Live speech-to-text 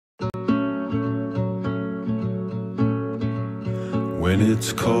When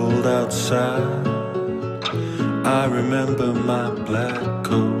it's cold outside, I remember my black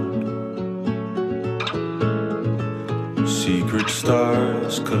coat. Secret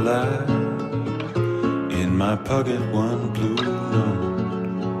stars collide, in my pocket one blue note.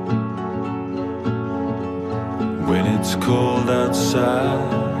 When it's cold outside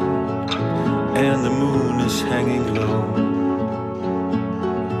and the moon is hanging low,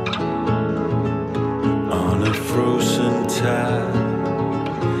 on a frozen tide,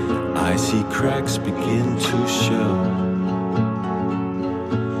 icy cracks begin to show.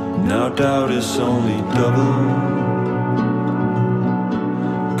 Now doubt is only double,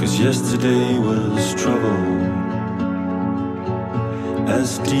 'cause yesterday was trouble,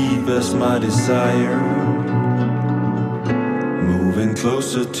 as deep as my desire, moving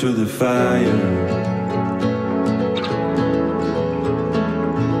closer to the fire.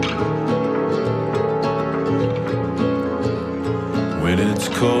 When it's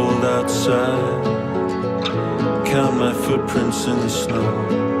cold outside, count my footprints in the snow.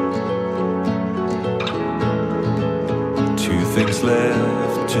 Two things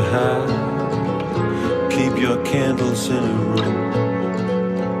left to hide, keep your candles in a row.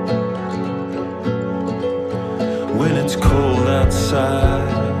 When it's cold outside,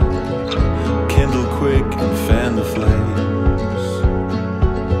 kindle quick and fan the flames,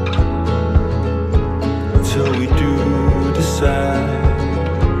 until we do decide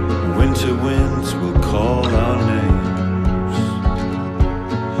winter winds will call our names.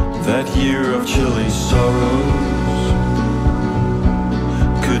 That year of chilly sorrows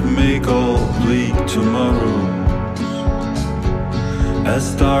could make all bleak tomorrows as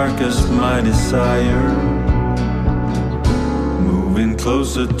dark as my desire, moving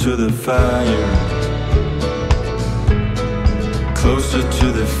closer to the fire, closer to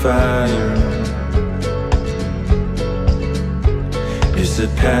the fire. Is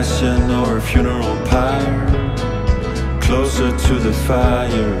it passion or a funeral pyre? Closer to the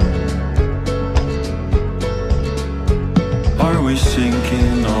fire. Are we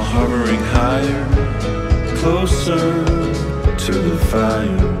sinking or hovering higher? Closer to the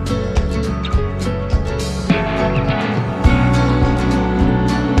fire.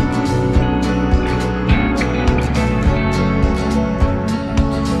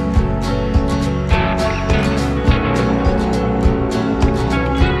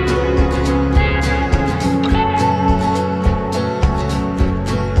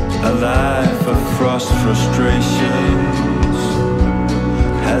 A life of frost frustrations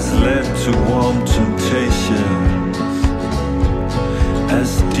has led to warm temptations, as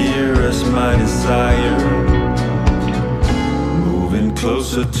dear as my desire, moving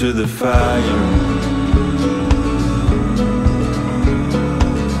closer to the fire.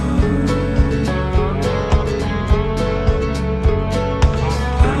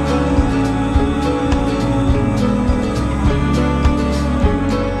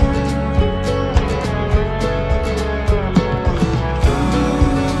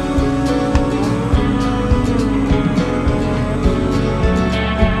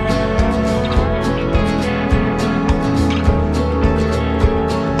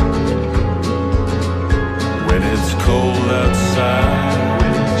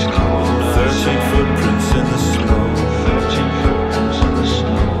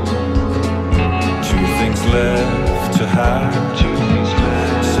 Left to hide,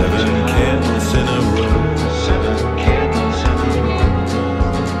 7 candles in a row.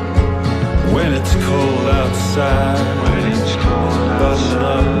 When it's cold outside, button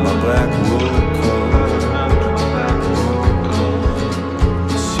up my black wool coat.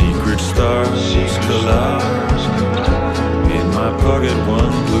 Secret stars collide, in my pocket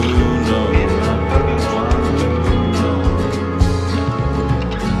one blue